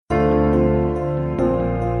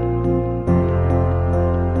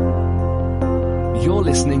You're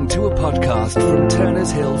listening to a podcast from Turners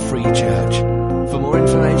Hill Free Church. For more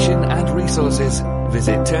information and resources,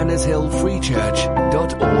 visit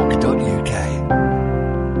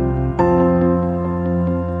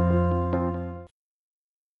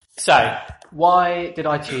turnershillfreechurch.org.uk. So, why did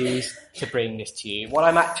I choose to bring this to you? What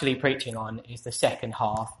I'm actually preaching on is the second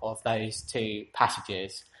half of those two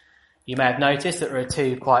passages. You may have noticed that there are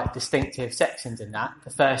two quite distinctive sections in that. The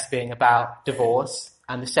first being about divorce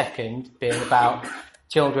and the second being about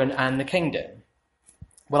children and the kingdom.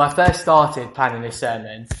 When I first started planning this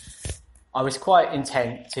sermon, I was quite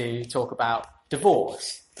intent to talk about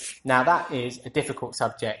divorce. Now that is a difficult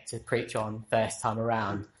subject to preach on first time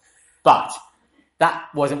around, but that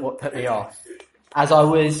wasn't what put me off. As I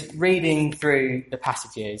was reading through the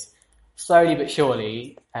passages, slowly but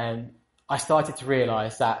surely, I started to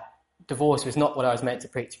realise that divorce was not what I was meant to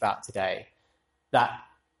preach about today. That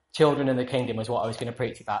children and the kingdom was what I was going to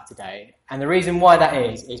preach about today. And the reason why that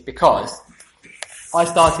is because I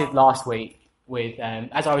started last week with,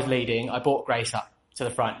 as I was leading, I brought Grace up to the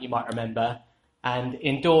front, you might remember, and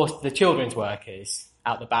endorsed the children's workers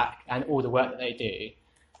out the back and all the work that they do.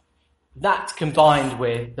 That combined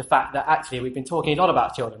with the fact that actually we've been talking a lot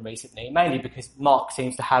about children recently, mainly because Mark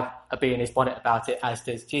seems to have a bee in his bonnet about it, as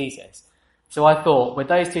does Jesus. So I thought, with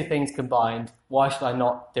those two things combined, why should I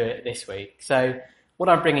not do it this week? So what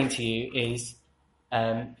I'm bringing to you is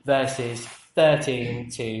verses 13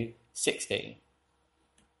 to 16.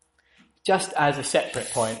 Just as a separate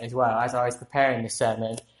point as well, as I was preparing the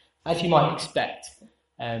sermon, as you might expect,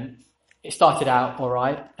 it started out all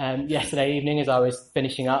right. Yesterday evening, as I was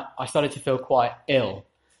finishing up, I started to feel quite ill.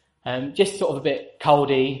 Just sort of a bit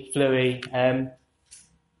coldy, flu-y,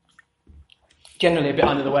 generally a bit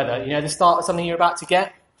under the weather. You know, the start of something you're about to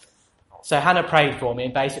get. So Hannah prayed for me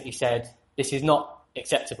and basically said, this is not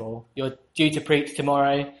acceptable. You're due to preach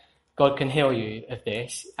tomorrow. God can heal you of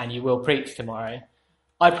this and you will preach tomorrow.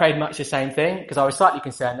 I prayed much the same thing because I was slightly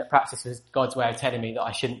concerned that perhaps this was God's way of telling me that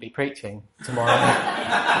I shouldn't be preaching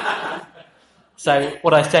tomorrow. So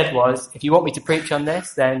what I said was, if you want me to preach on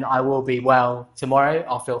this, then I will be well tomorrow.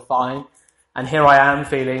 I'll feel fine. And here I am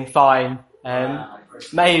feeling fine. Yeah,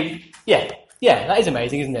 that is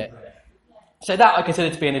amazing, isn't it? So that I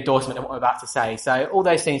consider to be an endorsement of what I'm about to say. So all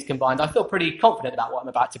those things combined, I feel pretty confident about what I'm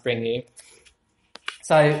about to bring you.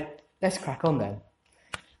 So let's crack on then.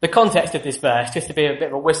 The context of this verse, just to be a bit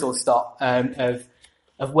of a whistle stop of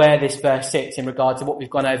where this verse sits in regard to what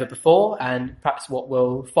we've gone over before and perhaps what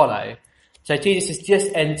will follow. So Jesus has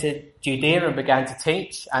just entered Judea and began to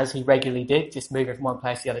teach, as he regularly did, just moving from one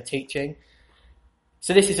place to the other teaching.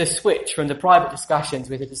 So this is a switch from the private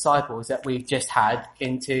discussions with the disciples that we've just had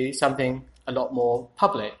into something a lot more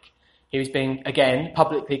public. He was being, again,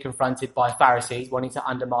 publicly confronted by Pharisees wanting to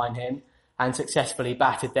undermine him and successfully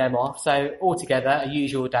battered them off. So altogether, a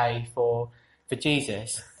usual day for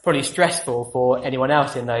Jesus. Probably stressful for anyone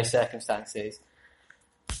else in those circumstances.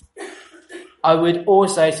 I would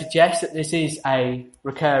also suggest that this is a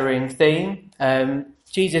recurring theme.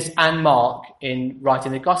 Jesus and Mark, in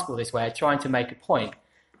writing the gospel this way, are trying to make a point.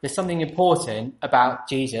 There's something important about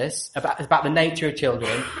Jesus, about the nature of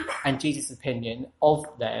children and Jesus' opinion of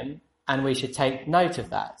them, and we should take note of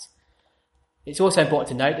that. It's also important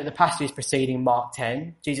to note that the passages preceding Mark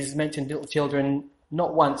 10, Jesus has mentioned little children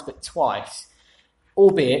not once but twice,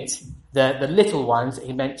 albeit the little ones that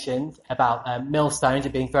he mentioned about millstones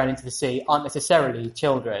and being thrown into the sea aren't necessarily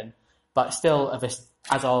children, but still, as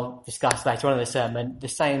I'll discuss later on in the sermon, the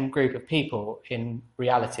same group of people in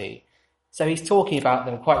reality. So he's talking about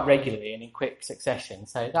them quite regularly and in quick succession,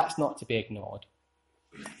 so that's not to be ignored.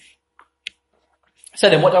 So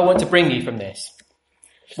then, what do I want to bring you from this?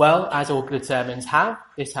 Well, as all good sermons have,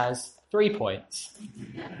 this has 3 points.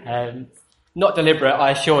 Not deliberate,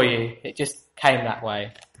 I assure you, it just came that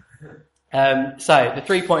way. So the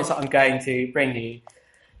 3 points that I'm going to bring you.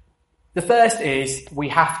 The first is we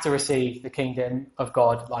have to receive the kingdom of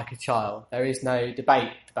God like a child. There is no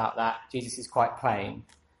debate about that. Jesus is quite plain.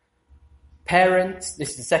 Parents, this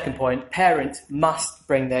is the second point, parents must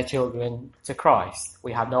bring their children to Christ.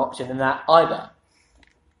 We have no option in that either.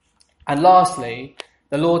 And lastly,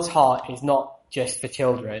 the Lord's heart is not just for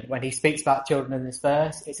children. When he speaks about children in this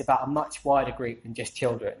verse, it's about a much wider group than just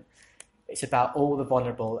children. It's about all the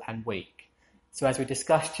vulnerable and weak. So as we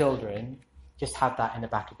discuss children, just have that in the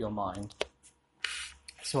back of your mind.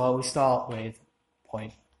 So I will start with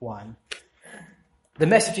point 1. The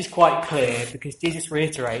message is quite clear because Jesus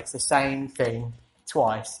reiterates the same thing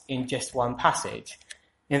twice in just one passage.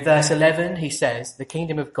 In verse 11, he says, the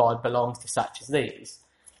kingdom of God belongs to such as these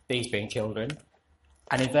being children.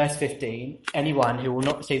 And in verse 15, anyone who will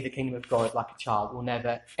not receive the kingdom of God like a child will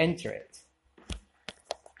never enter it.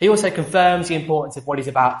 He also confirms the importance of what he's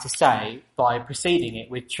about to say by preceding it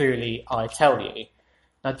with "truly I tell you."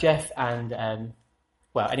 Now, Jeff and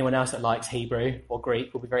anyone else that likes Hebrew or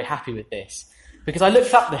Greek will be very happy with this, because I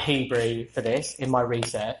looked up the Hebrew for this in my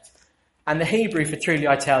research, and the Hebrew for "truly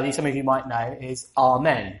I tell you," some of you might know, is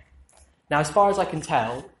Amen. Now, as far as I can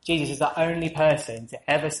tell, Jesus is the only person to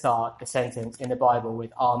ever start a sentence in the Bible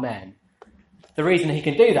with Amen. The reason he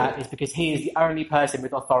can do that is because he is the only person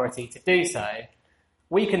with authority to do so.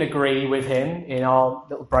 We can agree with him in our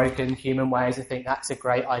little broken human ways and think that's a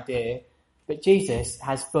great idea, but Jesus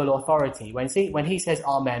has full authority. When he says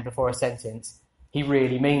Amen before a sentence, he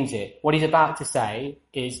really means it. What he's about to say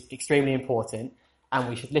is extremely important, and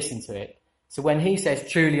we should listen to it. So when he says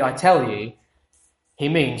 "truly I tell you," he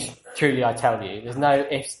means "truly I tell you." There's no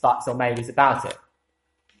ifs, buts or maybes about it.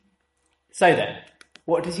 So then,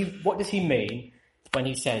 what does he mean when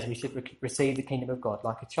he says we should receive the kingdom of God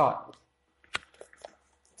like a child?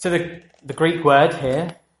 So the Greek word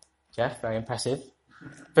here, Jeff, very impressive,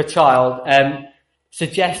 for child,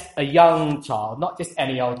 suggests a young child, not just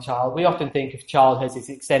any old child. We often think of childhood as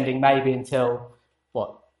extending maybe until,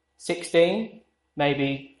 16?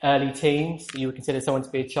 Maybe early teens, you would consider someone to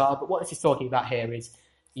be a child. But what this is talking about here is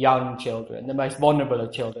young children, the most vulnerable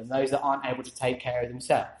of children, those that aren't able to take care of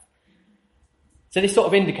themselves. So this sort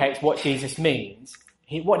of indicates what Jesus means.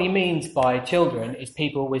 What he means by children is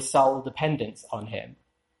people with sole dependence on him.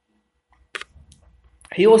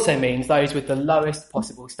 He also means those with the lowest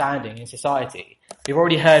possible standing in society. We've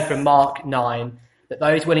already heard from Mark 9 that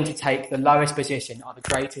those willing to take the lowest position are the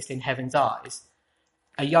greatest in heaven's eyes.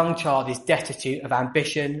 A young child is destitute of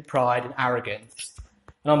ambition, pride and arrogance.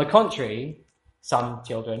 And on the contrary,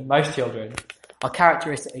 most children, are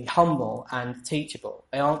characteristically humble and teachable.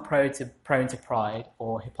 They aren't prone to pride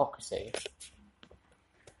or hypocrisy.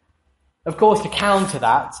 Of course, to counter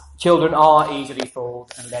that, children are easily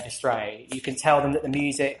fooled and led astray. You can tell them that the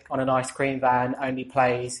music on an ice cream van only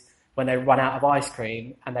plays when they run out of ice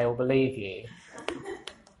cream, and they will believe you.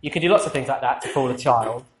 You can do lots of things like that to fool a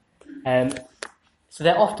child. So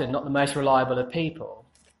they're often not the most reliable of people.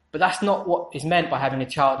 But that's not what is meant by having a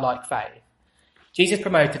childlike faith. Jesus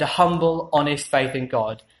promoted a humble, honest faith in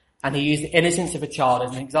God, and he used the innocence of a child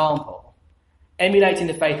as an example. Emulating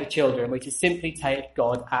the faith of children, we should simply take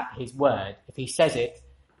God at his word. If he says it,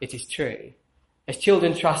 it is true. As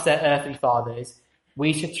children trust their earthly fathers,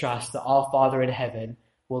 we should trust that our Father in heaven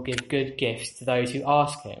will give good gifts to those who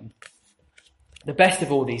ask him. The best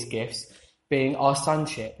of all these gifts being our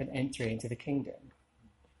sonship and entry into the kingdom.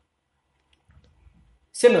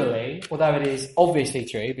 Similarly, although it is obviously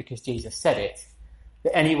true, because Jesus said it,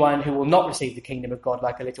 that anyone who will not receive the kingdom of God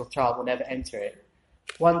like a little child will never enter it,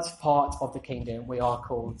 once part of the kingdom, we are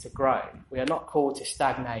called to grow. We are not called to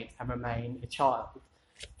stagnate and remain a child.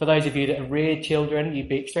 For those of you that have reared children, you'd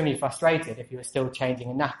be extremely frustrated if you were still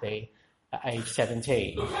changing a nappy at age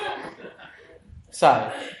 17.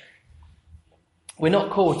 So, we're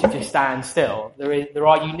not called to just stand still. There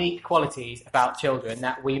are unique qualities about children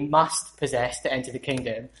that we must possess to enter the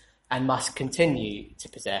kingdom and must continue to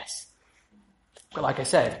possess. But like I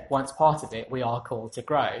said, once part of it, we are called to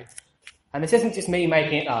grow. And this isn't just me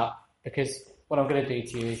making it up, because what I'm going to do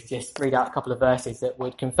to you is just read out a couple of verses that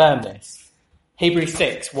would confirm this. Hebrews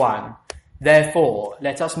 6:1. Therefore,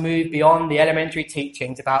 let us move beyond the elementary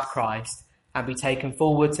teachings about Christ and be taken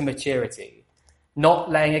forward to maturity, not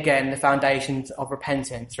laying again the foundations of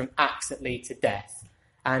repentance from acts that lead to death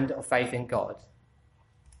and of faith in God.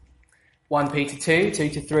 1 Peter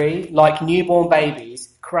 2:2-3. Like newborn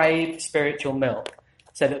babies, crave spiritual milk,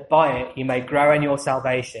 so that by it you may grow in your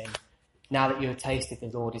salvation, now that you have tasted the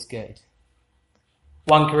Lord is good.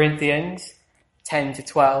 1 Corinthians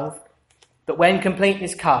 10-12. But when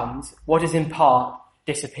completeness comes, what is in part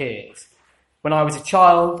disappears. When I was a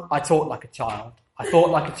child, I taught like a child. I thought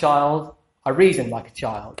like a child. I reasoned like a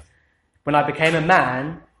child. When I became a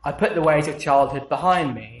man, I put the ways of childhood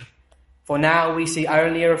behind me. For now we see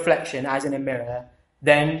only a reflection as in a mirror.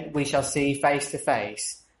 Then we shall see face to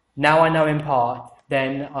face. Now I know in part,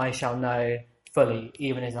 then I shall know fully,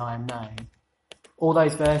 even as I am known. All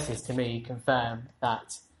those verses to me confirm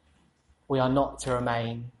that we are not to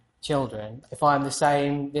remain children. If I am the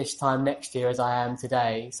same this time next year as I am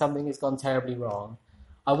today, something has gone terribly wrong.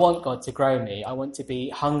 I want God to grow me. I want to be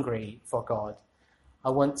hungry for God.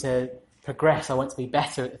 I want to progress. I want to be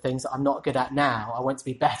better at the things that I'm not good at now. I want to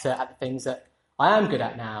be better at the things that I am good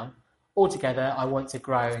at now. Altogether, I want to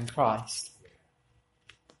grow in Christ.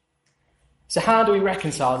 So how do we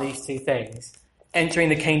reconcile these two things? Entering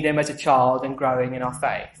the kingdom as a child and growing in our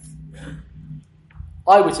faith?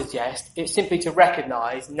 I would suggest it's simply to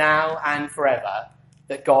recognise now and forever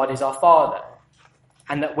that God is our Father,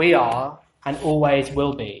 and that we are and always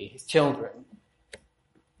will be his children.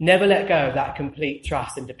 Never let go of that complete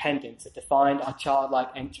trust and dependence that defined our childlike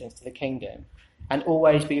entrance to the kingdom, and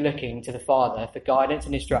always be looking to the Father for guidance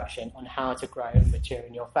and instruction on how to grow and mature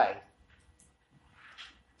in your faith.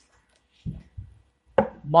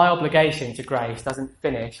 My obligation to Grace doesn't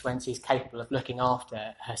finish when she's capable of looking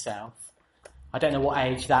after herself. I don't know what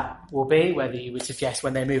age that will be, whether you would suggest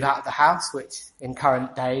when they move out of the house, which in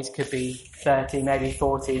current days could be 30, maybe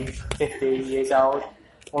 40, 50 years old,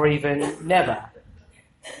 or even never.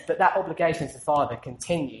 But that obligation to the Father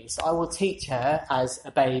continues. I will teach her as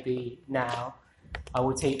a baby now. I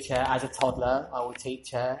will teach her as a toddler. I will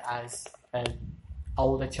teach her as an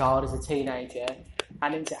older child, as a teenager,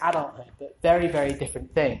 and into adulthood, but very, very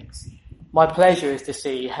different things. My pleasure is to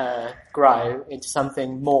see her grow into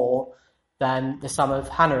something more than the sum of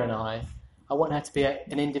Hannah and I. I want her to be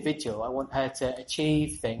an individual. I want her to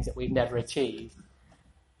achieve things that we've never achieved.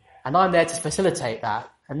 And I'm there to facilitate that.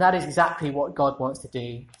 And that is exactly what God wants to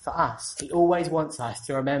do for us. He always wants us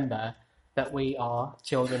to remember that we are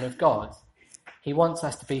children of God. He wants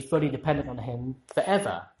us to be fully dependent on him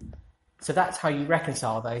forever. So that's how you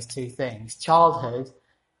reconcile those two things. Childhood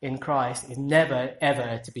in Christ is never,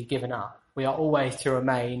 ever to be given up. We are always to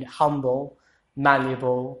remain humble,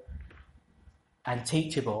 malleable, and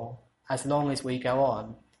teachable as long as we go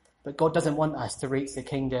on. But God doesn't want us to reach the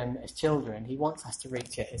kingdom as children. He wants us to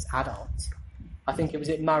reach it as adults. I think it was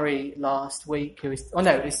Murray last week it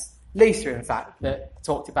was Lisa, in fact, that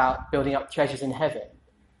talked about building up treasures in heaven.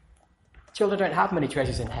 Children don't have many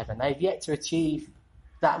treasures in heaven. They've yet to achieve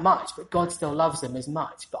that much, but God still loves them as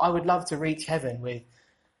much. But I would love to reach heaven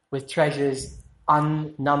with treasures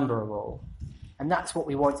unnumberable. And that's what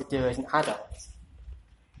we want to do as an adult.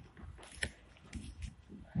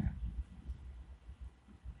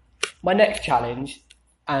 My next challenge,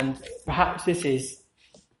 and perhaps this is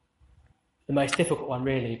the most difficult one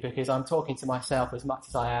really, because I'm talking to myself as much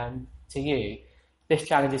as I am to you. This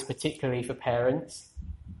challenge is particularly for parents,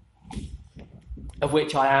 of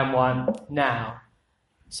which I am one now.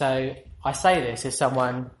 So I say this as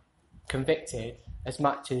someone convicted as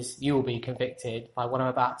much as you will be convicted by what I'm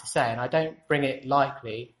about to say, and I don't bring it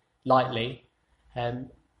lightly.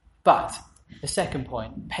 But the second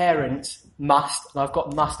point, parents must, and I've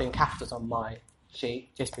got must in capitals on my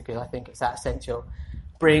sheet just because I think it's that essential,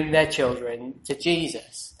 bring their children to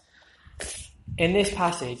Jesus. In this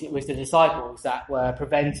passage, it was the disciples that were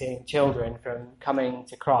preventing children from coming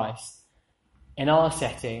to Christ. In our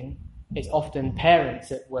setting, it's often parents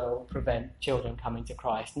that will prevent children coming to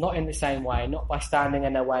Christ. Not in the same way, not by standing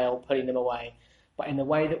in their way or putting them away, but in the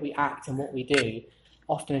way that we act and what we do.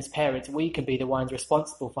 Often as parents, we can be the ones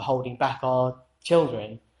responsible for holding back our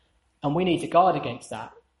children. And we need to guard against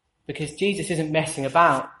that, because Jesus isn't messing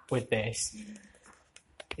about with this.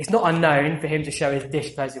 It's not unknown for him to show his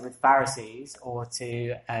displeasure with Pharisees or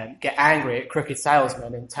to get angry at crooked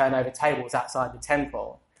salesmen and turn over tables outside the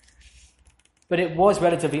temple. But it was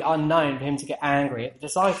relatively unknown for him to get angry at the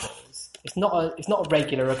disciples. It's not a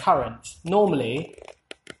regular occurrence. Normally,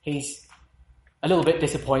 he's a little bit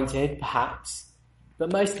disappointed, perhaps,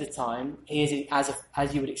 but most of the time, he is,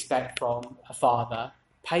 as you would expect from a father,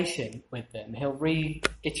 patient with them. He'll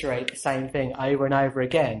reiterate the same thing over and over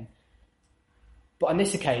again. But on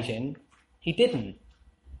this occasion, he didn't.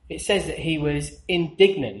 It says that he was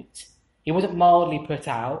indignant. He wasn't mildly put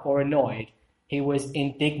out or annoyed. He was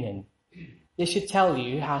indignant. This should tell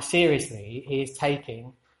you how seriously he is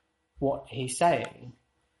taking what he's saying.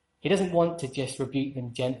 He doesn't want to just rebuke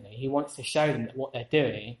them gently. He wants to show them that what they're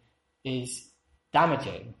doing is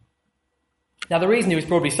damaging. Now, the reason he was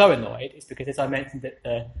probably so annoyed is because, as I mentioned at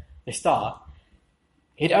the start,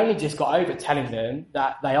 he'd only just got over telling them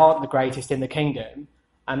that they aren't the greatest in the kingdom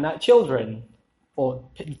and that children or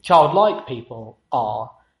childlike people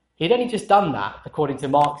are. He'd only just done that, according to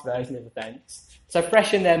Mark's version of events. So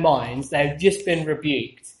fresh in their minds, they've just been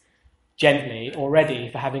rebuked gently already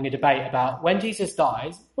for having a debate about when Jesus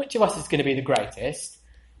dies, which of us is going to be the greatest,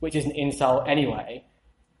 which is an insult anyway.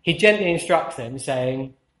 He gently instructs them,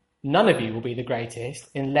 saying, none of you will be the greatest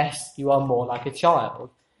unless you are more like a child.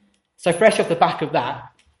 So fresh off the back of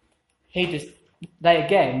that, they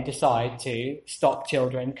again decide to stop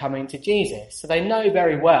children coming to Jesus. So they know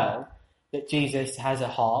very well that Jesus has a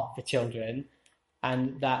heart for children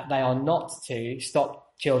and that they are not to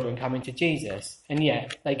stop children coming to Jesus, and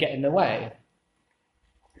yet they get in the way.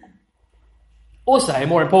 Also,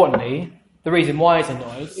 more importantly, the reason why he's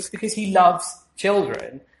annoyed is because he loves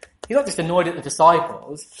children. He's not just annoyed at the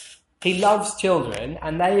disciples, he loves children,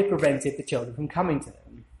 and they have prevented the children from coming to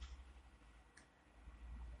them.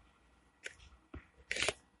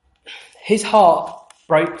 His heart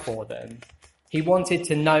broke for them. He wanted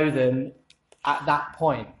to know them at that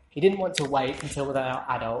point. He didn't want to wait until they were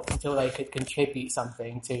adult, until they could contribute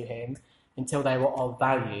something to him, until they were of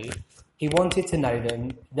value. He wanted to know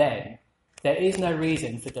them then. There is no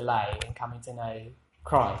reason for delay in coming to know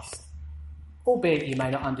Christ. Albeit you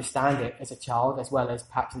may not understand it as a child as well as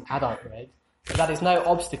perhaps in adulthood, but that is no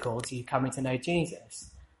obstacle to you coming to know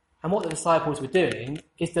Jesus. And what the disciples were doing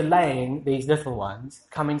is delaying these little ones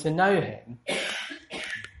coming to know him,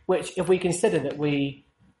 which if we consider that we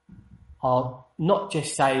are not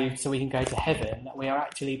just saved so we can go to heaven, that we are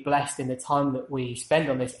actually blessed in the time that we spend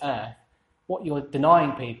on this earth, what you're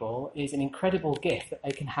denying people is an incredible gift that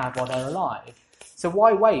they can have while they're alive. So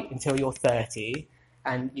why wait until you're 30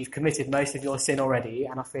 and you've committed most of your sin already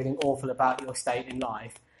and are feeling awful about your state in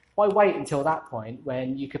life? Why wait until that point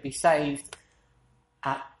when you could be saved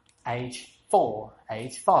at age 4,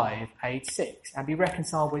 age 5, age 6 and be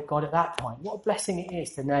reconciled with God at that point? What a blessing it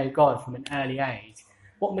is to know God from an early age.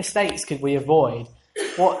 What mistakes could we avoid?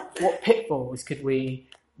 What pitfalls could we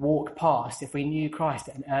walk past if we knew Christ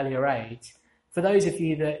at an earlier age? For those of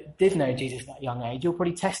you that did know Jesus at a young age, you'll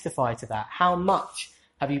probably testify to that. How much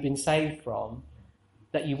have you been saved from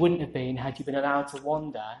that you wouldn't have been had you been allowed to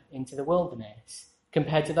wander into the wilderness,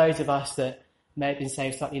 compared to those of us that may have been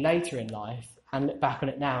saved slightly later in life and look back on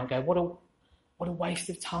it now and go, what a waste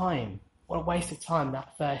of time. What a waste of time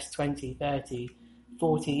that first 20, 30,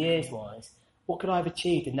 40 years was. What could I have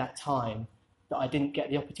achieved in that time that I didn't get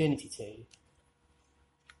the opportunity to?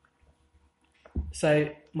 So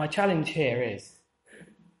my challenge here is,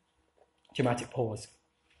 dramatic pause.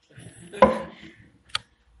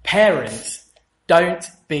 Parents, don't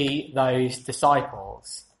be those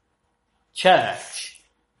disciples. Church,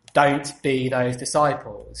 don't be those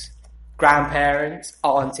disciples. Grandparents,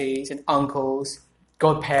 aunties and uncles,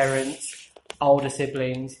 godparents, older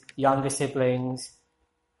siblings, younger siblings,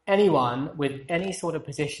 anyone with any sort of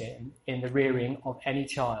position in the rearing of any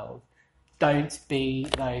child, don't be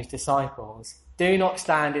those disciples. Do not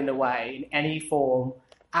stand in the way in any form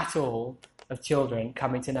at all of children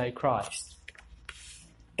coming to know Christ.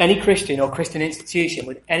 Any Christian or Christian institution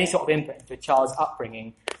with any sort of input into a child's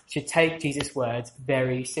upbringing should take Jesus' words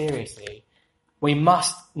very seriously. We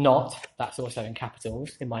must not, that's also in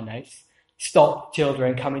capitals in my notes, stop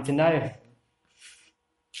children coming to know him.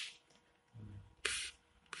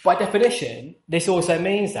 By definition, this also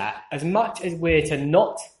means that as much as we're to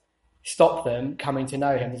not stop them coming to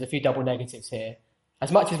know him, there's a few double negatives here,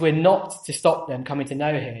 as much as we're not to stop them coming to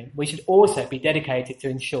know him, we should also be dedicated to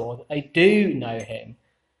ensure that they do know him.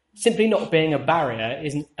 Simply not being a barrier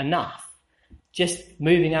isn't enough. Just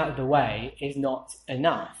moving out of the way is not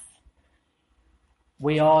enough.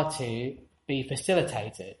 We are to be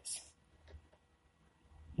facilitators,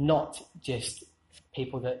 not just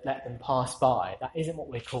people that let them pass by. That isn't what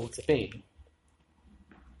we're called to be.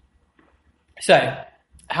 So,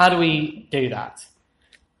 how do we do that?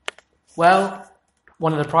 Well,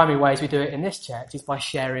 one of the primary ways we do it in this church is by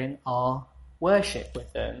sharing our worship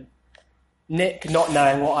with them. Nick, not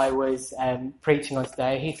knowing what I was preaching on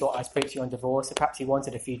today, he thought I was preaching on divorce, so perhaps he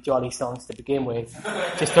wanted a few jolly songs to begin with,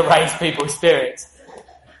 just to raise people's spirits.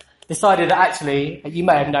 Decided that actually, you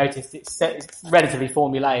may have noticed, it's relatively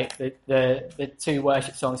formulaic, the 2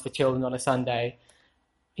 worship songs for children on a Sunday.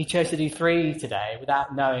 He chose to do 3 today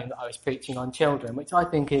without knowing that I was preaching on children, which I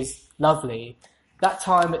think is lovely. That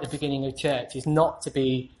time at the beginning of church is not to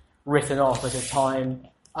be written off as a time,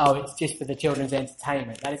 it's just for the children's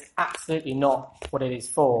entertainment. That is absolutely not what it is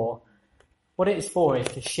for. What it is for is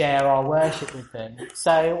to share our worship with them.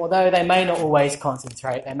 So although they may not always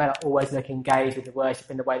concentrate, they may not always look engaged with the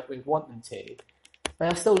worship in the way that we want them to, they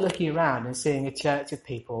are still looking around and seeing a church of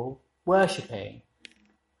people worshipping.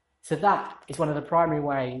 So that is one of the primary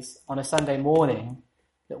ways on a Sunday morning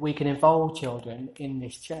that we can involve children in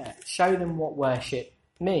this church. Show them what worship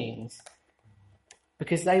means.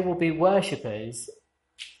 Because they will be worshippers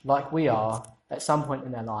like we are at some point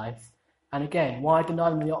in their life. And again, why deny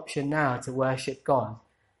them the option now to worship God?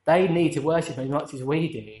 They need to worship as much as we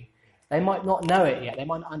do. They might not know it yet, they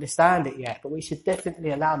might not understand it yet, but we should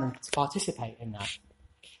definitely allow them to participate in that.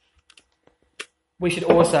 We should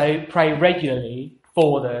also pray regularly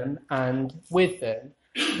for them and with them.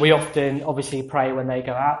 We often obviously pray when they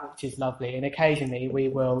go out, which is lovely, and occasionally we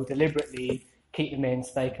will deliberately keep them in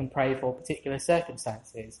so they can pray for particular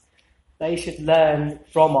circumstances. They should learn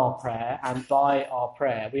from our prayer and by our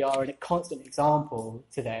prayer. We are a constant example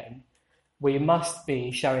to them. We must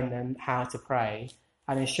be showing them how to pray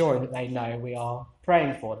and ensuring that they know we are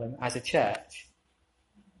praying for them as a church.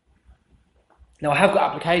 Now, I have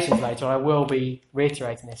got applications later, and I will be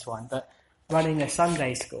reiterating this one, but running a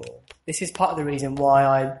Sunday school. This is part of the reason why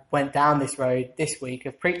I went down this road this week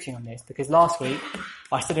of preaching on this, because last week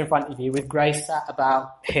I stood in front of you with Grace sat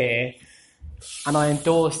about here, and I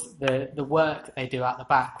endorsed the work that they do out the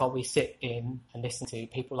back while we sit in and listen to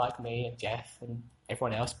people like me and Jeff and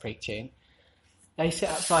everyone else preaching. They sit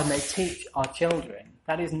outside and they teach our children.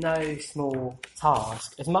 That is no small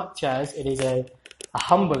task. As much as it is a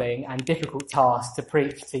humbling and difficult task to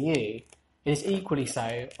preach to you, it is equally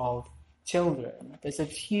so of children. There's a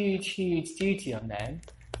huge, huge duty on them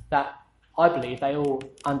that I believe they all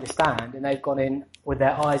understand, and they've gone in with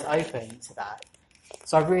their eyes open to that.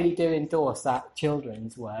 So I really do endorse that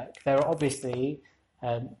children's work. There are obviously,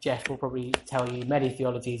 Jeff will probably tell you, many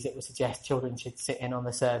theologies that would suggest children should sit in on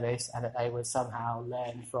the service and that they would somehow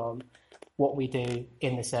learn from what we do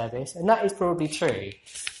in the service. And that is probably true.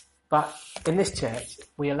 But in this church,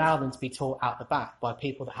 we allow them to be taught out the back by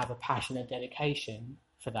people that have a passion and dedication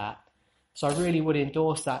for that. So I really would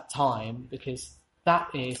endorse that time, because that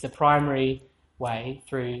is the primary way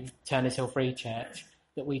through Turners Hill Free Church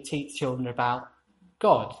that we teach children about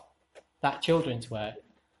God, that children's work.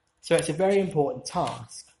 So it's a very important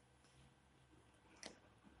task.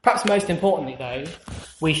 Perhaps most importantly, though,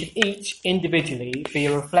 we should each individually be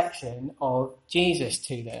a reflection of Jesus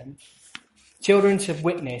to them. Children should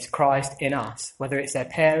witness Christ in us, whether it's their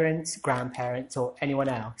parents, grandparents, or anyone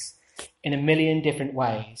else, in a million different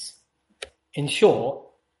ways. In short,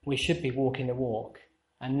 we should be walking the walk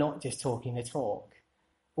and not just talking the talk.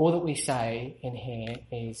 All that we say in here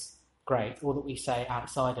is great. All that we say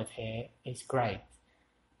outside of here is great.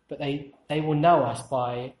 But they will know us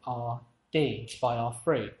by our deeds, by our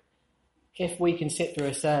fruit. If we can sit through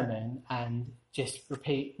a sermon and just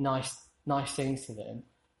repeat nice things to them,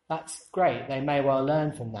 that's great. They may well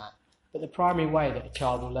learn from that. But the primary way that a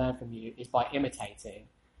child will learn from you is by imitating.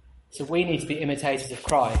 So we need to be imitators of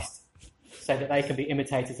Christ so that they can be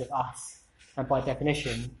imitators of us, and by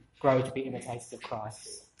definition, grow to be imitators of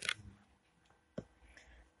Christ.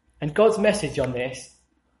 And God's message on this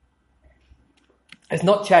has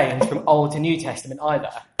not changed from Old to New Testament either.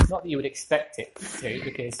 Not that you would expect it to,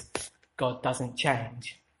 because God doesn't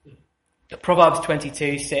change. Proverbs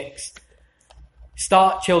 22:6,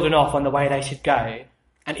 start children off on the way they should go,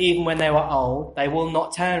 and even when they were old, they will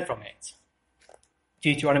not turn from it.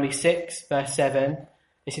 Deuteronomy 6, verse 7,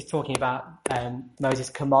 this is talking about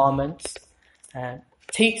Moses' commandments.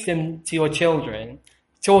 Teach them to your children,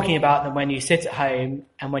 talking about them when you sit at home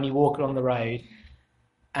and when you walk along the road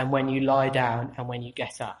and when you lie down and when you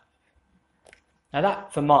get up. Now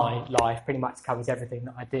that, for my life, pretty much covers everything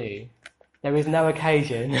that I do. There is no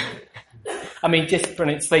occasion... I mean, just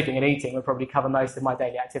for sleeping and eating would probably cover most of my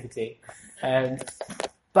daily activity.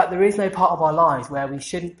 But there is no part of our lives where we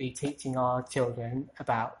shouldn't be teaching our children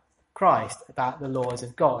about Christ, about the laws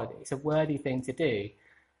of God. It's a worthy thing to do.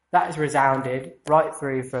 That has resounded right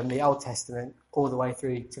through from the Old Testament all the way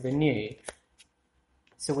through to the New.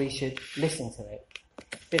 So we should listen to it.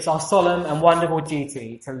 It's our solemn and wonderful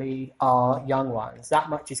duty to lead our young ones. That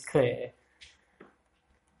much is clear.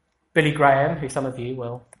 Billy Graham, who some of you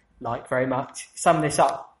will like very much, summed this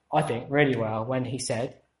up, I think, really well when he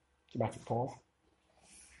said, dramatic pause,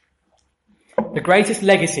 the greatest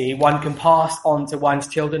legacy one can pass on to one's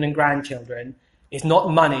children and grandchildren is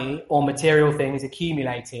not money or material things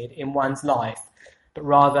accumulated in one's life, but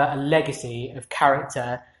rather a legacy of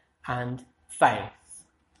character and faith.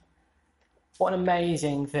 What an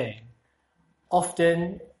amazing thing.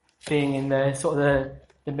 Often, being in the sort of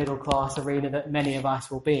the middle class arena that many of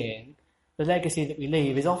us will be in, the legacy that we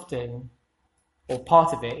leave is often, or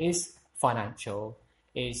part of it is financial,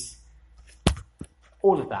 is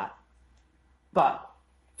all of that. But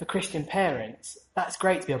for Christian parents, that's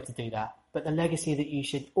great to be able to do that. But the legacy that you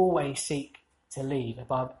should always seek to leave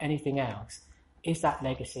above anything else is that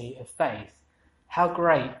legacy of faith. How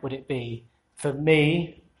great would it be for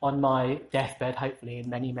me on my deathbed, hopefully in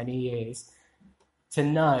many, many years, to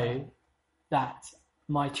know that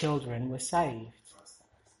my children were saved,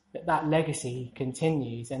 that legacy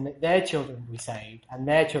continues, and that their children will be saved, and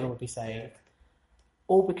their children will be saved,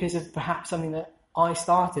 all because of perhaps something that I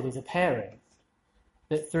started as a parent,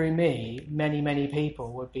 that through me, many, many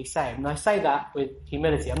people would be saved. And I say that with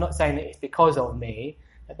humility. I'm not saying that it's because of me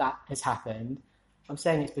that has happened. I'm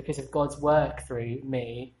saying it's because of God's work through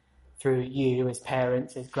me, through you as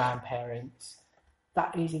parents, as grandparents.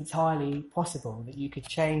 That is entirely possible, that you could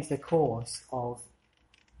change the course of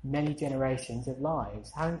many generations of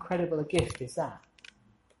lives. How incredible a gift is that?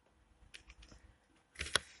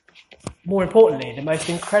 More importantly, the most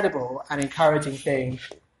incredible and encouraging thing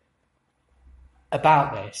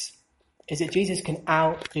about this is that Jesus can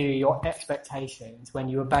outdo your expectations when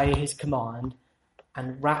you obey his command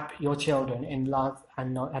and wrap your children in love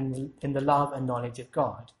and in the love and knowledge of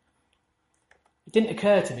God. It didn't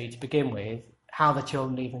occur to me to begin with how the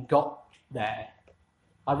children even got there.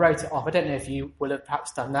 I wrote it off. I don't know if you will have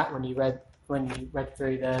perhaps done that when you read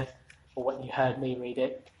through or when you heard me read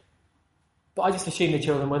it. But I just assumed the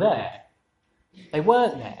children were there. They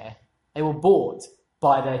weren't there. They were bought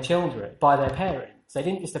by their children, by their parents. They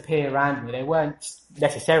didn't just appear randomly. They weren't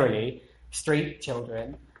necessarily street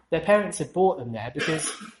children. Their parents had bought them there because,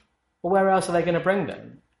 well, where else are they going to bring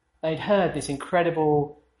them? They'd heard this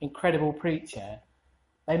incredible preacher.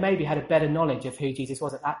 They maybe had a better knowledge of who Jesus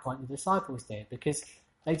was at that point than the disciples did, because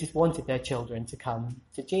they just wanted their children to come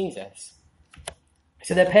to Jesus.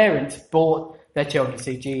 So their parents brought their children to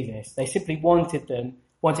see Jesus. They simply wanted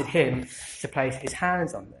him to place his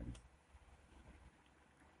hands on them.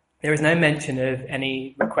 There is no mention of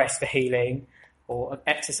any request for healing or of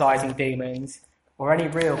exorcising demons or any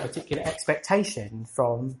real particular expectation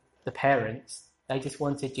from the parents. They just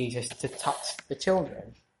wanted Jesus to touch the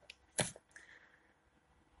children.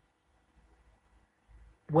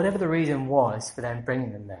 Whatever the reason was for them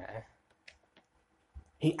bringing them there,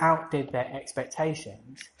 he outdid their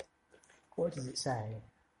expectations. What does it say?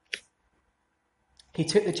 He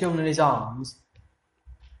took the children in his arms,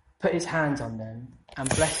 put his hands on them, and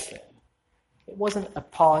blessed them. It wasn't a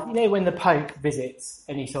part... You know, when the Pope visits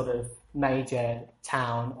any sort of major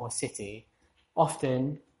town or city,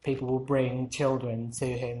 often people will bring children to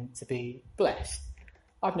him to be blessed.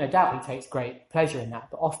 I've no doubt he takes great pleasure in that,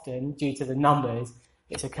 but often, due to the numbers,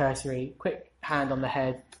 it's a cursory, quick hand on the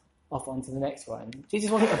head, off onto the next one. Jesus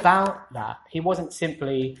wasn't about that. He wasn't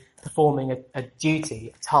simply performing a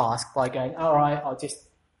duty, a task, by going, all right, I'll just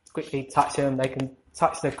quickly touch them. They can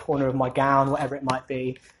touch the corner of my gown, whatever it might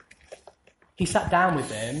be. He sat down with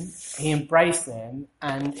them, he embraced them,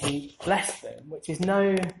 and he blessed them, which is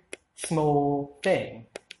no small thing.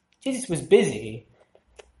 Jesus was busy.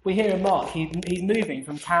 We hear in Mark, he's moving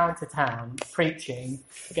from town to town, preaching,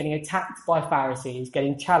 getting attacked by Pharisees,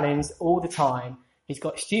 getting challenged all the time. He's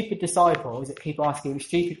got stupid disciples that keep asking him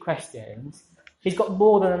stupid questions. He's got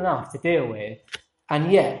more than enough to deal with.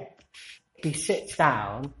 And yet, he sits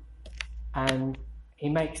down and he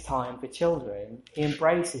makes time for children. He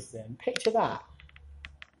embraces them. Picture that.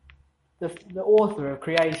 The author of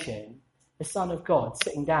creation, the Son of God,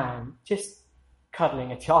 sitting down, just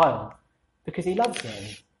cuddling a child because he loves them.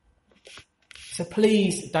 So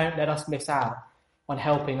please don't let us miss out on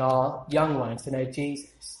helping our young ones to know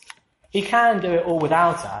Jesus. He can do it all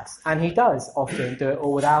without us, and he does often do it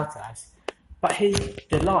all without us. But his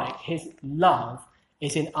delight, his love,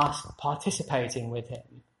 is in us participating with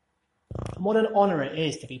him. And what an honour it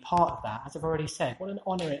is to be part of that, as I've already said. What an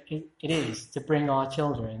honour it is to bring our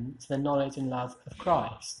children to the knowledge and love of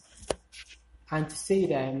Christ. And to see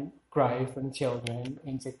them grow from children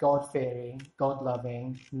into God-fearing,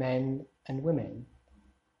 God-loving men and women.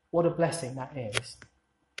 What a blessing that is.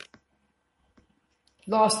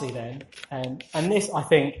 Lastly then, and this I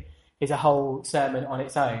think is a whole sermon on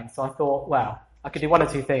its own, so I thought, well, I could do one or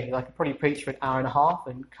two things. I could probably preach for an hour and a half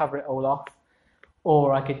and cover it all off,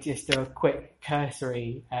 or I could just do a quick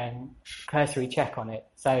cursory check on it.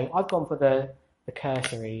 So I've gone for the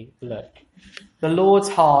cursory look. The Lord's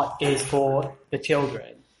heart is for the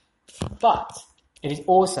children, but it is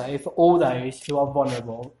also for all those who are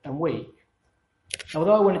vulnerable and weak.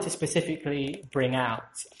 Although I wanted to specifically bring out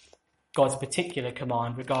God's particular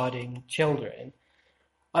command regarding children,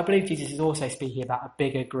 I believe Jesus is also speaking about a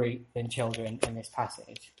bigger group than children in this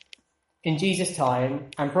passage. In Jesus' time,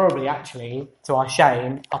 and probably actually, to our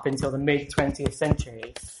shame, up until the mid-20th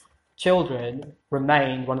century, children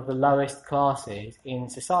remained one of the lowest classes in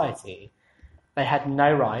society. They had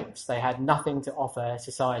no rights, they had nothing to offer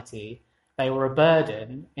society, they were a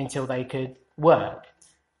burden until they could work,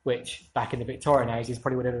 which back in the Victorian ages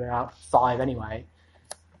probably would have been about 5 anyway.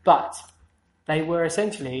 But they were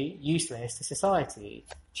essentially useless to society.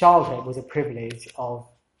 Childhood was a privilege of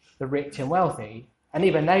the rich and wealthy. And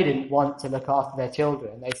even they didn't want to look after their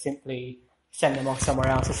children. They simply sent them off somewhere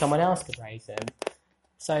else so someone else could raise them.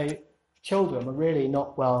 So children were really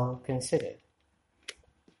not well considered.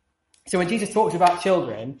 So when Jesus talks about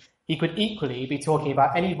children, he could equally be talking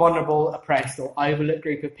about any vulnerable, oppressed or overlooked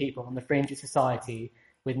group of people on the fringe of society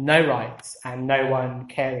with no rights and no one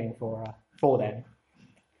caring for them.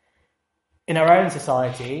 In our own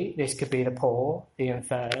society, this could be the poor, the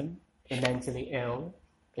infirm, the mentally ill,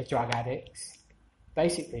 the drug addicts,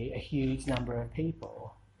 basically a huge number of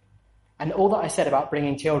people. And all that I said about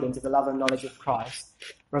bringing children to the love and knowledge of Christ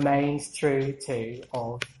remains true too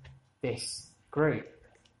of this group.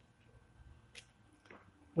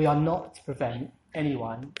 We are not to prevent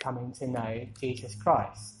anyone coming to know Jesus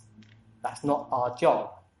Christ. That's not our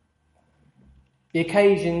job. The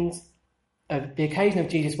occasion of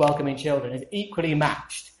Jesus welcoming children is equally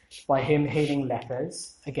matched by him healing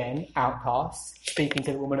lepers, again, outcasts, speaking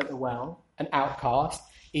to the woman at the well, an outcast,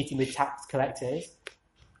 eating with tax collectors,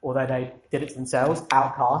 although they did it themselves,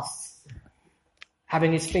 outcasts,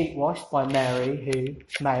 having his feet washed by Mary,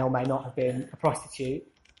 who may or may not have been a prostitute,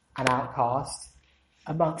 an outcast,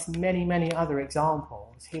 amongst many, many other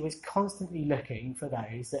examples. He was constantly looking for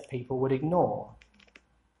those that people would ignore.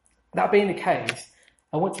 That being the case,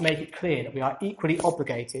 I want to make it clear that we are equally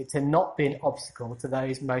obligated to not be an obstacle to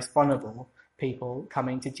those most vulnerable people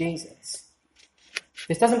coming to Jesus.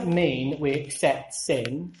 This doesn't mean that we accept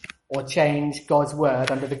sin or change God's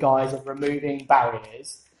word under the guise of removing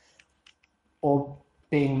barriers or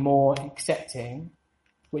being more accepting,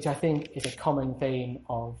 which I think is a common theme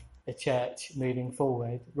of the church moving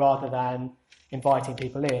forward. Rather than inviting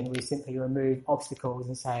people in, we simply remove obstacles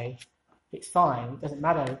and say, it's fine, it doesn't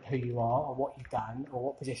matter who you are or what you've done or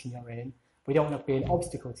what position you're in. We don't want to be an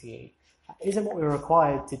obstacle to you. That isn't what we're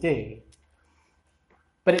required to do.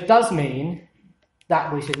 But it does mean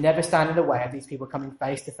that we should never stand in the way of these people coming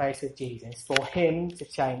face to face with Jesus for him to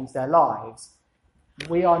change their lives.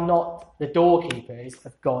 We are not the doorkeepers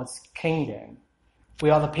of God's kingdom. We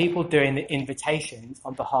are the people doing the invitations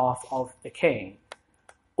on behalf of the King.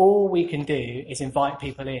 All we can do is invite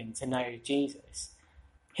people in to know Jesus.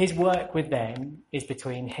 His work with them is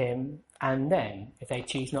between him and them. If they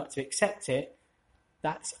choose not to accept it,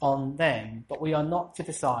 that's on them. But we are not to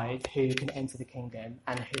decide who can enter the kingdom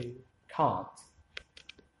and who can't.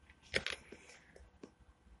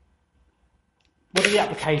 What are the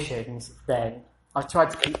applications then? I've tried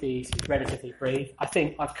to keep these relatively brief. I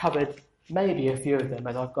think I've covered maybe a few of them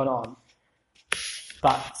as I've gone on.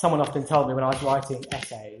 But someone often told me when I was writing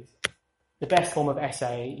essays, the best form of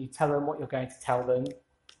essay, you tell them what you're going to tell them,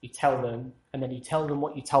 you tell them, and then you tell them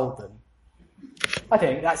what you told them. I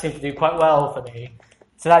think that seems to do quite well for me.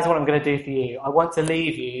 So that's what I'm going to do for you. I want to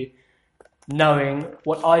leave you knowing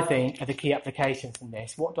what I think are the key applications from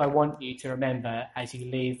this. What do I want you to remember as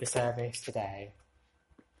you leave the service today?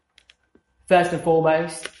 First and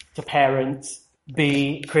foremost, to parents,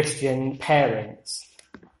 be Christian parents.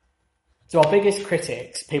 So our biggest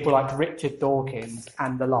critics, people like Richard Dawkins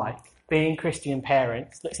and the like, being Christian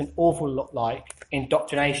parents looks an awful lot like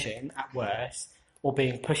indoctrination at worst, or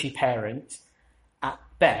being pushy parents at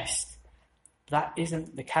best. That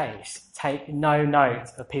isn't the case. Take no note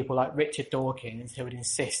of people like Richard Dawkins who would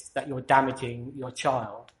insist that you're damaging your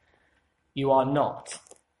child. You are not.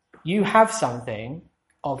 You have something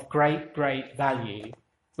of great, great value,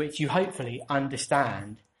 which you hopefully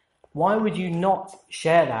understand. Why would you not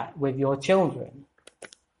share that with your children?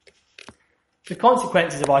 The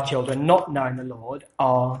consequences of our children not knowing the Lord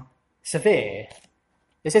are severe.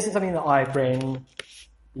 This isn't something that I bring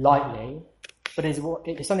lightly, but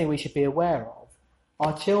it's something we should be aware of.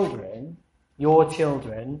 Our children, your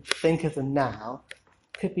children, think of them now,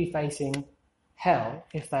 could be facing hell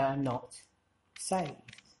if they are not saved.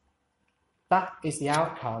 That is the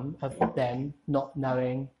outcome of them not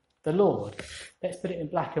knowing the Lord. Let's put it in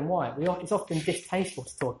black and white. It's often distasteful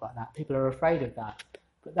to talk about that. People are afraid of that.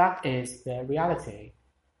 But that is the reality.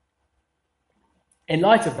 In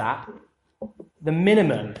light of that, the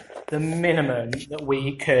minimum that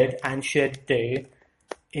we could and should do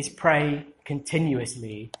is pray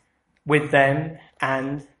continuously with them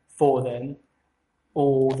and for them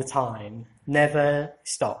all the time. Never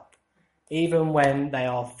stop. Even when they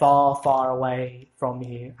are far, far away from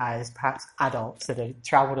you as perhaps adults that have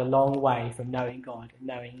travelled a long way from knowing God and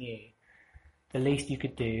knowing you, the least you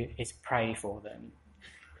could do is pray for them.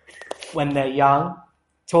 When they're young,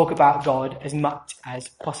 talk about God as much as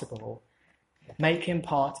possible. Make him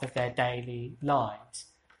part of their daily lives.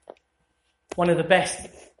 One of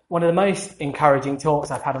the most encouraging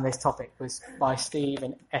talks I've had on this topic was by Steve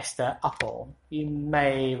and Esther Uppel. You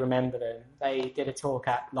may remember them. They did a talk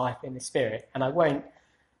at Life in the Spirit, and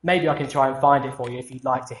maybe I can try and find it for you if you'd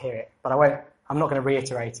like to hear it, but I'm not going to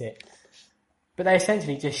reiterate it. But they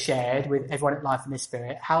essentially just shared with everyone at Life in the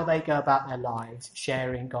Spirit how they go about their lives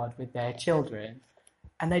sharing God with their children.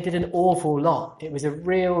 And they did an awful lot. It was a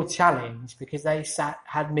real challenge because they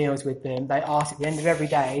had meals with them. They asked at the end of every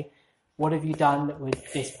day, what have you done that would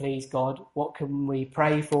displease God? What can we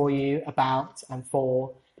pray for you about and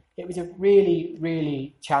for? It was a really,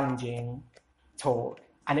 really challenging talk.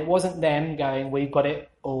 And it wasn't them going, we've got it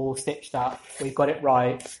all stitched up, we've got it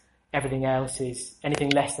right, anything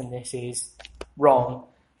less than this is wrong.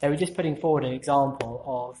 They were just putting forward an example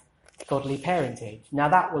of godly parentage. Now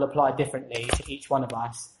that will apply differently to each one of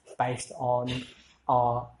us based on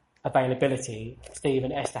our availability. Steve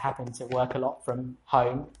and Esther happen to work a lot from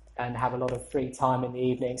home and have a lot of free time in the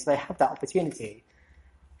evening, so they have that opportunity.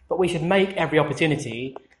 But we should make every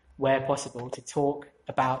opportunity, where possible, to talk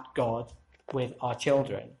about God with our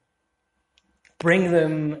children. Bring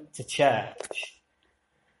them to church.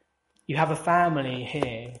 You have a family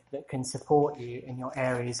here that can support you in your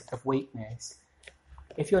areas of weakness.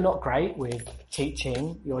 If you're not great with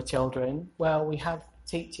teaching your children, well, we have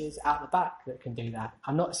teachers out the back that can do that.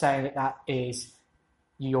 I'm not saying that that is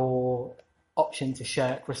your option to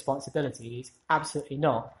shirk responsibilities. Absolutely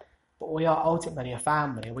not. But we are ultimately a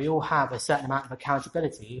family. We all have a certain amount of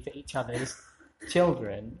accountability for each other's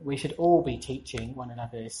children. We should all be teaching one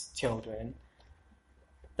another's children.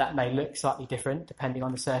 That may look slightly different depending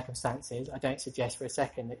on the circumstances. I don't suggest for a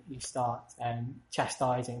second that you start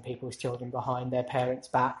chastising people's children behind their parents'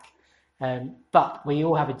 back. But we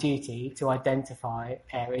all have a duty to identify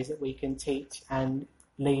areas that we can teach and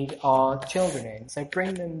lead our children in. So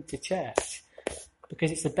bring them to church,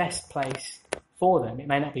 because it's the best place for them. It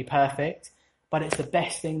may not be perfect, but it's the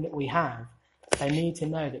best thing that we have. They need to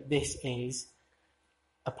know that this is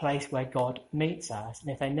a place where God meets us.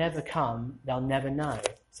 And if they never come, they'll never know.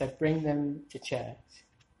 So bring them to church.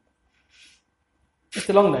 Just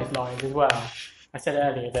along those lines as well, I said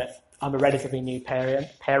earlier that I'm a relatively new parent.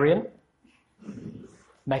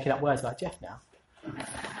 Making up words like Jeff now.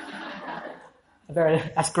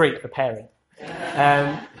 That's Greek for parent.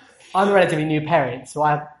 I'm a relatively new parent, so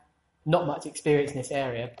I have not much experience in this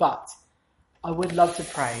area, but I would love to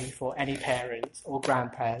pray for any parents or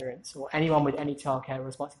grandparents or anyone with any childcare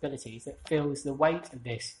responsibilities that feels the weight of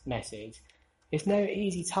this message. It's no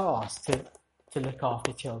easy task to look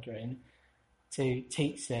after children, to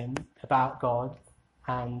teach them about God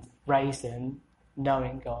and raise them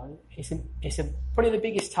knowing God. It's probably the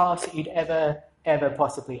biggest task that you'd ever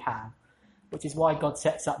possibly have, which is why God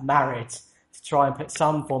sets up marriage, to try and put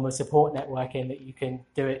some form of support network in that you can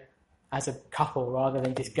do it as a couple rather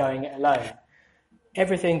than just going it alone.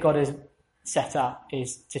 Everything God has set up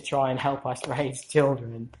is to try and help us raise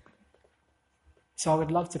children. So I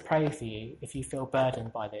would love to pray for you if you feel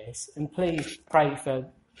burdened by this. And please pray for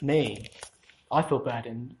me. I feel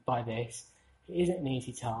burdened by this. It isn't an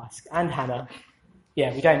easy task. And Hannah,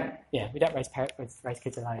 we don't raise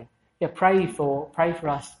kids alone. Pray for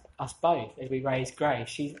us both as we raise Grace.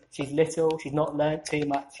 She's little, she's not learnt too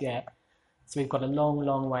much yet. So we've got a long,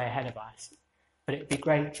 long way ahead of us. But it'd be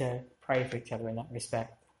great to pray for each other in that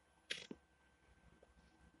respect.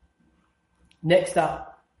 Next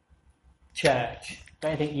up, church.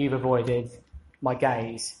 Don't think you've avoided my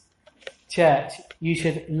gaze. Church, you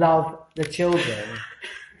should love the children.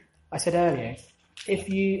 I said earlier, if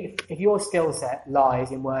your skill set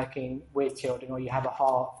lies in working with children or you have a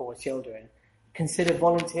heart for children, consider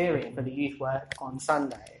volunteering for the youth work on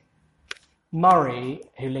Sunday. Murray,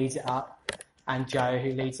 who leads it up, and Joe,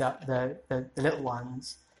 who leads up the little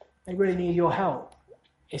ones, they really need your help.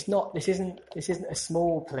 This isn't a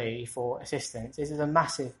small plea for assistance. This is a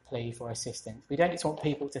massive plea for assistance. We don't just want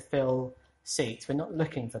people to fill seats. We're not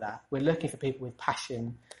looking for that. We're looking for people with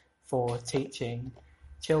passion for teaching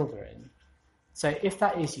children. So if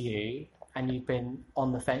that is you and you've been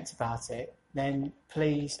on the fence about it, then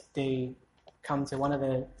please do come to one of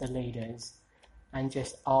the leaders and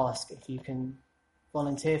just ask if you can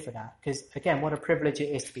volunteer for that. Because again, what a privilege it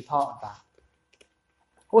is to be part of that.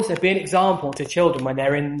 Also, be an example to children when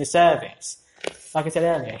they're in the service. Like I said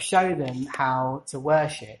earlier, show them how to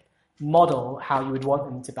worship. Model how you would want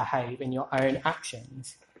them to behave in your own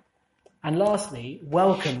actions. And lastly,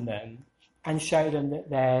 welcome them and show them that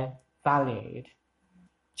they're valued.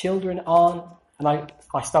 Children aren't, and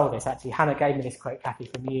I stole this actually, Hannah gave me this quote, Kathy,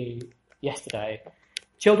 from you yesterday.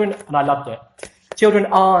 Children, and I loved it, children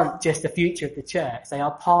aren't just the future of the church, they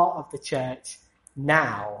are part of the church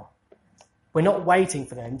now. We're not waiting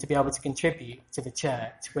for them to be able to contribute to the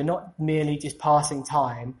church. We're not merely just passing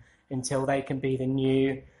time until they can be the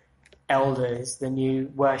new elders, the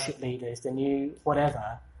new worship leaders, the new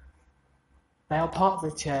whatever. They are part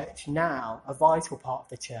of the church now, a vital part of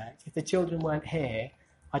the church. If the children weren't here,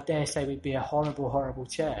 I dare say we'd be a horrible, horrible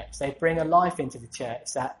church. They bring a life into the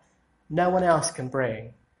church that no one else can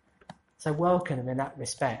bring. So welcome them in that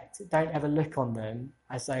respect. Don't ever look on them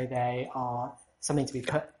as though they are something to be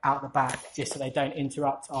put out the back just so they don't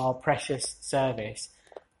interrupt our precious service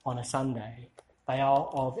on a Sunday. They are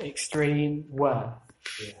of extreme worth.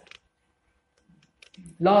 Yeah.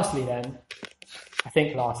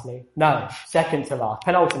 Second to last,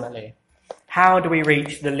 penultimately, how do we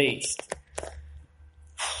reach the least?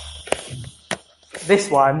 This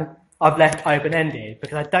one I've left open-ended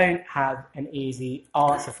because I don't have an easy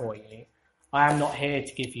answer for you. I am not here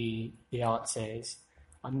to give you the answers.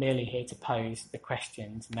 I'm merely here to pose the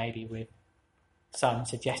questions, maybe with some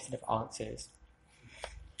suggestive answers.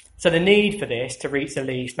 So the need for this to reach the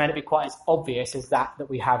least may not be quite as obvious as that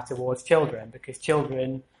we have towards children, because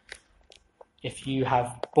children, if you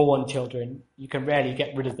have born children, you can rarely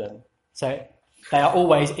get rid of them. So they are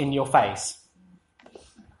always in your face.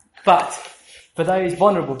 But for those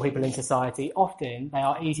vulnerable people in society, often they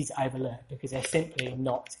are easy to overlook because they're simply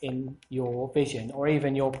not in your vision or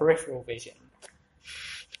even your peripheral vision.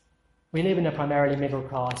 We live in a primarily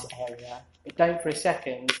middle-class area, but don't for a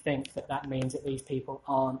second think that means that these people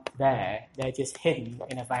aren't there. They're just hidden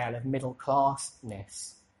in a veil of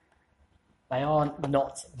middle-classness. They are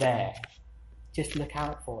not there. Just look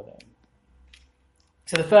out for them.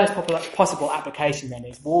 So the first possible application then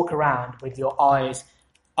is walk around with your eyes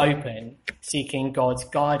open, seeking God's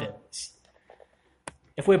guidance.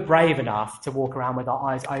 If we're brave enough to walk around with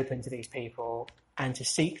our eyes open to these people and to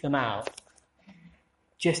seek them out,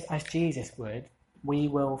 just as Jesus would, we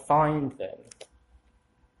will find them.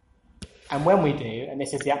 And when we do, and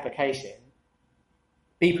this is the application,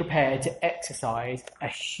 be prepared to exercise a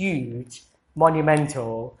huge,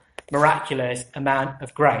 monumental, miraculous amount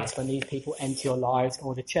of grace when these people enter your lives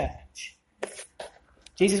or the church.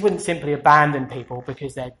 Jesus wouldn't simply abandon people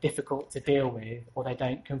because they're difficult to deal with or they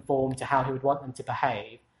don't conform to how he would want them to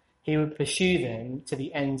behave. He would pursue them to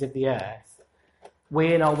the ends of the earth.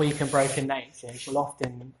 We in our weak and broken natures will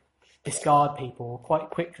often discard people quite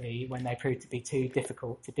quickly when they prove to be too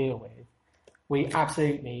difficult to deal with. We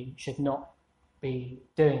absolutely should not be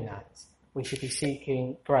doing that. We should be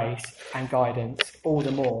seeking grace and guidance all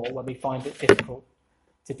the more when we find it difficult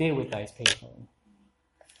to deal with those people.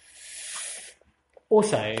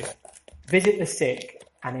 Also, visit the sick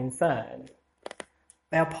and infirm.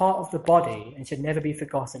 They are part of the body and should never be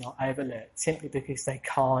forgotten or overlooked simply because they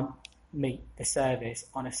can't meet the service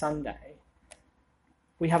on a Sunday.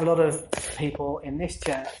 We have a lot of people in this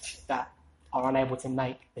church that are unable to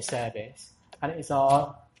make the service, and it is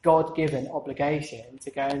our God-given obligation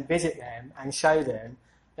to go and visit them and show them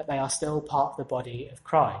that they are still part of the body of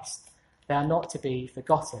Christ. They are not to be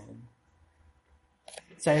forgotten.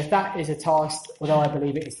 So if that is a task, although I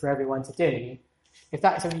believe it is for everyone to do, if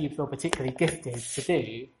that's something you feel particularly gifted to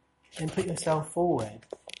do, then put yourself forward.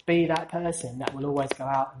 Be that person that will always go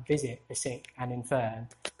out and visit the sick and infirm,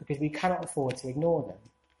 because we cannot afford to ignore them.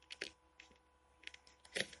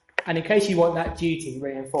 And in case you want that duty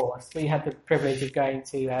reinforced, we had the privilege of going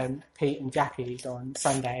to Pete and Jackie's on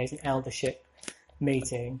Sunday as an eldership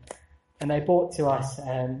meeting, and they brought to us,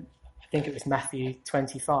 I think it was Matthew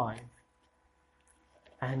 25,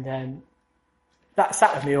 and that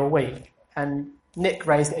sat with me all week. And Nick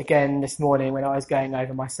raised it again this morning when I was going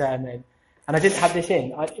over my sermon, and I didn't have this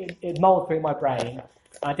in. It mulled through my brain.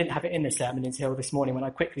 I didn't have it in the sermon until this morning when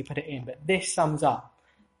I quickly put it in, but this sums up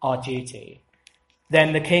our duty.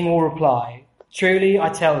 Then the king will reply, "Truly I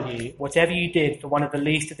tell you, whatever you did for one of the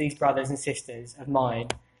least of these brothers and sisters of mine,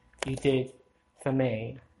 you did for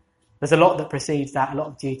me." There's a lot that precedes that, a lot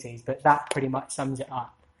of duties, but that pretty much sums it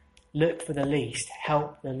up. Look for the least,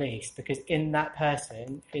 help the least, because in that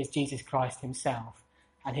person is Jesus Christ himself,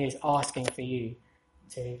 and he is asking for you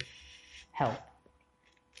to help.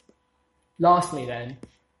 Lastly then,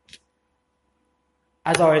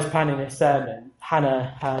 as I was planning this sermon,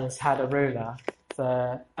 Hannah has had a ruler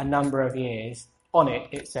for a number of years. On it,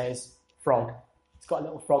 it says frog. It's got a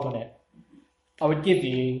little frog on it. I would give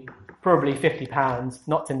you probably £50,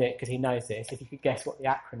 not to Nick because he knows this, if you could guess what the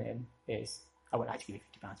acronym is. I won't actually give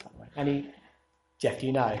you £50, by the way. Jeff, do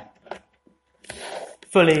you know?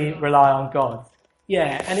 Fully rely on God.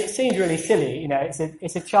 Yeah, and it seems really silly, you know.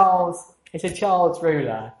 It's a child's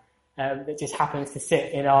ruler that just happens to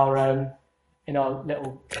sit in our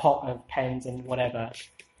little pot of pens and whatever.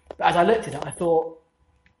 But as I looked at it, I thought,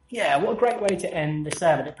 yeah, what a great way to end the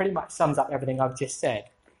sermon. It pretty much sums up everything I've just said.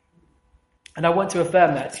 And I want to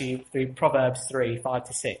affirm that to you through Proverbs 3,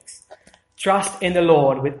 5-6. Trust in the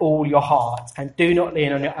Lord with all your heart and do not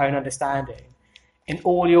lean on your own understanding. In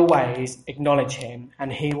all your ways, acknowledge him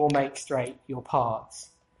and he will make straight your paths.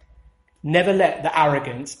 Never let the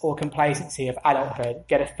arrogance or complacency of adulthood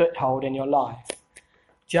get a foothold in your life.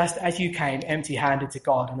 Just as you came empty-handed to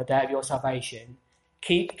God on the day of your salvation,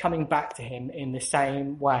 keep coming back to him in the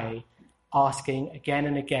same way, asking again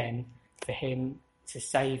and again for him to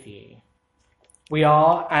save you. We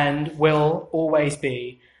are and will always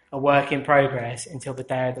be a work in progress until the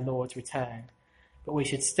day of the Lord's return, but we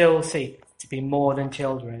should still seek to be more than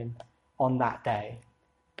children on that day.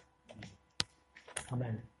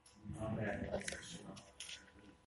 Amen. Amen.